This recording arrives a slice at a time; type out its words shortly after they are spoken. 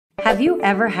Have you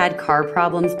ever had car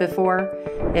problems before?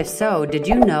 If so, did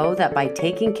you know that by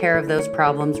taking care of those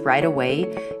problems right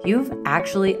away, you've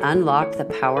actually unlocked the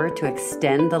power to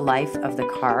extend the life of the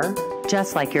car,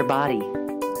 just like your body?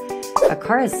 A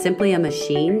car is simply a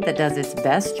machine that does its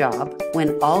best job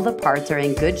when all the parts are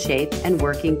in good shape and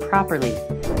working properly.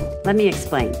 Let me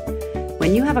explain.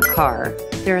 When you have a car,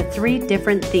 there are 3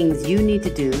 different things you need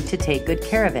to do to take good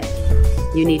care of it.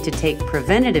 You need to take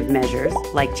preventative measures,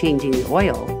 like changing the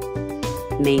oil,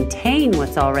 maintain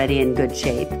what's already in good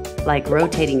shape, like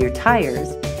rotating your tires,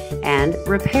 and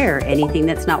repair anything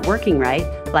that's not working right,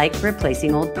 like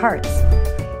replacing old parts.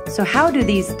 So how do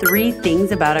these 3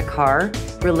 things about a car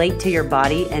relate to your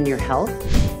body and your health?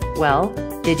 Well,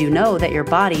 did you know that your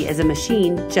body is a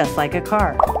machine just like a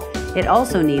car? It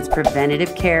also needs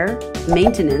preventative care,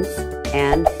 maintenance,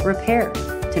 and repair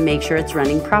to make sure it's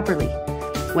running properly.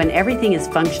 When everything is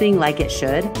functioning like it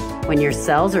should, when your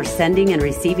cells are sending and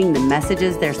receiving the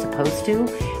messages they're supposed to,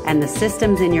 and the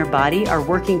systems in your body are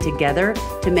working together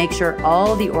to make sure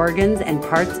all the organs and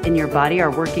parts in your body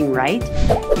are working right,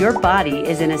 your body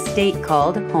is in a state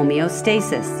called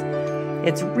homeostasis.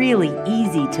 It's really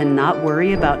easy to not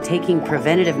worry about taking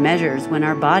preventative measures when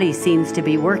our body seems to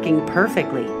be working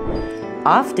perfectly.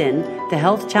 Often, the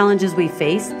health challenges we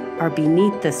face are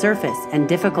beneath the surface and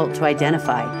difficult to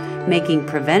identify, making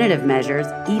preventative measures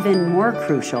even more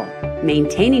crucial.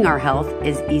 Maintaining our health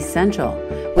is essential.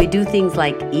 We do things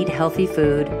like eat healthy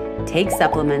food, take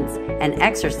supplements, and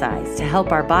exercise to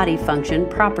help our body function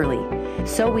properly,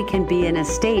 so we can be in a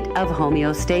state of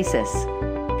homeostasis.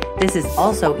 This is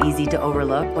also easy to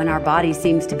overlook when our body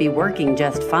seems to be working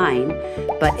just fine,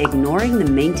 but ignoring the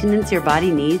maintenance your body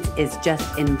needs is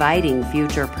just inviting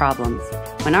future problems.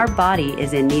 When our body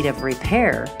is in need of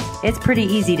repair, it's pretty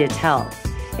easy to tell.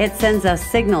 It sends us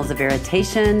signals of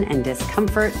irritation and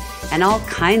discomfort and all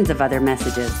kinds of other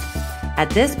messages.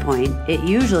 At this point, it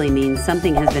usually means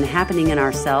something has been happening in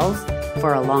our cells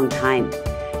for a long time.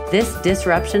 This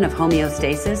disruption of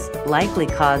homeostasis likely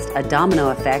caused a domino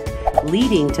effect,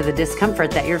 leading to the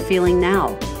discomfort that you're feeling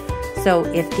now. So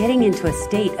if getting into a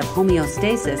state of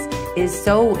homeostasis is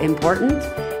so important,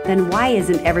 then why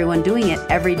isn't everyone doing it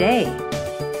every day?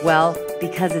 Well,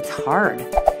 because it's hard.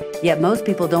 Yet most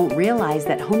people don't realize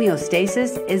that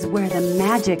homeostasis is where the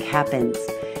magic happens.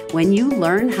 When you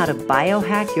learn how to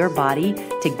biohack your body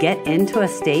to get into a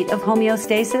state of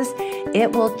homeostasis,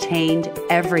 it will change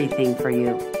everything for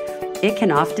you. It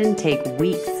can often take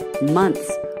weeks,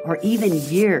 months, or even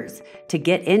years to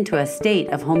get into a state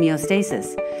of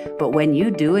homeostasis. But when you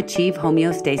do achieve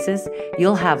homeostasis,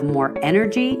 you'll have more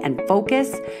energy and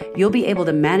focus, you'll be able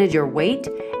to manage your weight,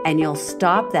 and you'll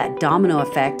stop that domino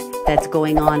effect that's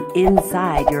going on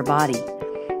inside your body.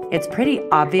 It's pretty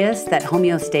obvious that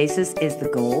homeostasis is the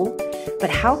goal,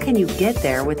 but how can you get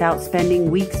there without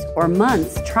spending weeks or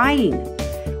months trying?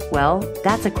 Well,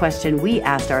 that's a question we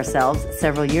asked ourselves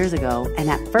several years ago, and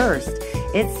at first,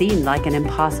 it seemed like an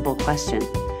impossible question.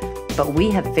 But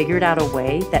we have figured out a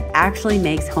way that actually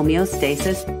makes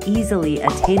homeostasis easily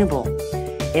attainable.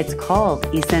 It's called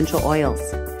essential oils.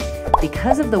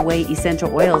 Because of the way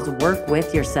essential oils work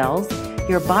with your cells,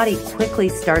 your body quickly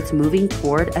starts moving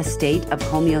toward a state of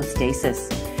homeostasis.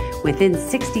 Within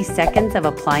 60 seconds of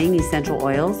applying essential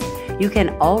oils, you can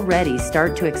already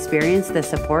start to experience the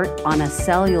support on a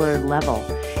cellular level,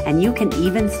 and you can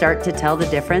even start to tell the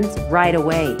difference right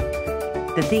away.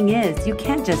 The thing is, you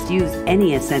can't just use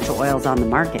any essential oils on the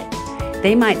market.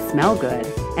 They might smell good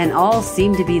and all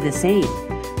seem to be the same,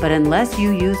 but unless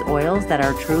you use oils that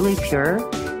are truly pure,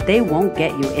 they won't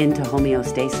get you into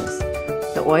homeostasis.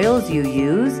 The oils you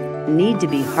use need to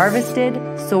be harvested,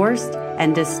 sourced,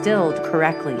 and distilled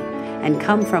correctly, and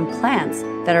come from plants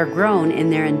that are grown in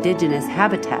their indigenous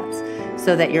habitats,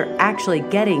 so that you're actually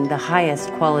getting the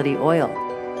highest quality oil.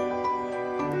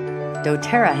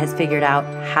 dōTERRA has figured out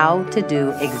how to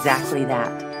do exactly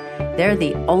that. They're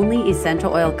the only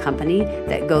essential oil company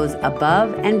that goes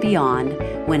above and beyond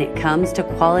when it comes to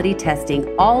quality testing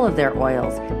all of their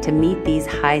oils to meet these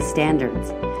high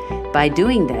standards. By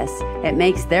doing this, it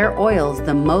makes their oils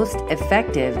the most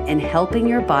effective in helping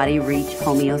your body reach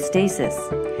homeostasis.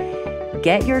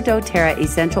 Get your dōTERRA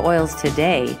essential oils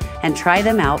today and try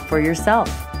them out for yourself.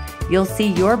 You'll see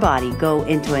your body go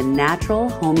into a natural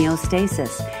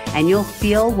homeostasis, and you'll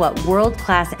feel what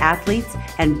world-class athletes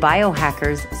and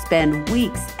biohackers spend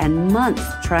weeks and months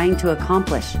trying to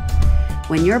accomplish.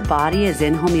 When your body is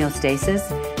in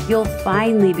homeostasis, you'll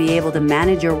finally be able to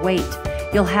manage your weight.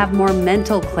 You'll have more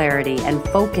mental clarity and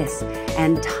focus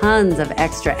and tons of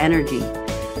extra energy.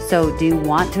 So, do you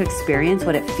want to experience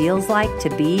what it feels like to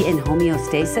be in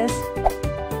homeostasis?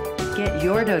 Get your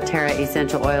your doTERRA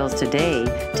essential oils today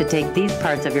to take these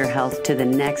parts of your health to the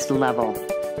next level.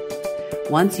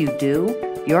 Once you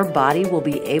do, your body will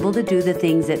be able to do the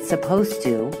things it's supposed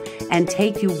to and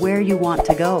take you where you want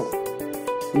to go.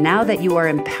 Now that you are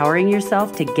empowering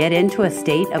yourself to get into a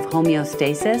state of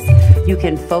homeostasis, you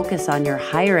can focus on your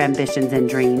higher ambitions and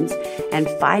dreams and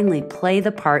finally play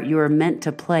the part you are meant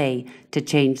to play to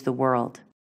change the world.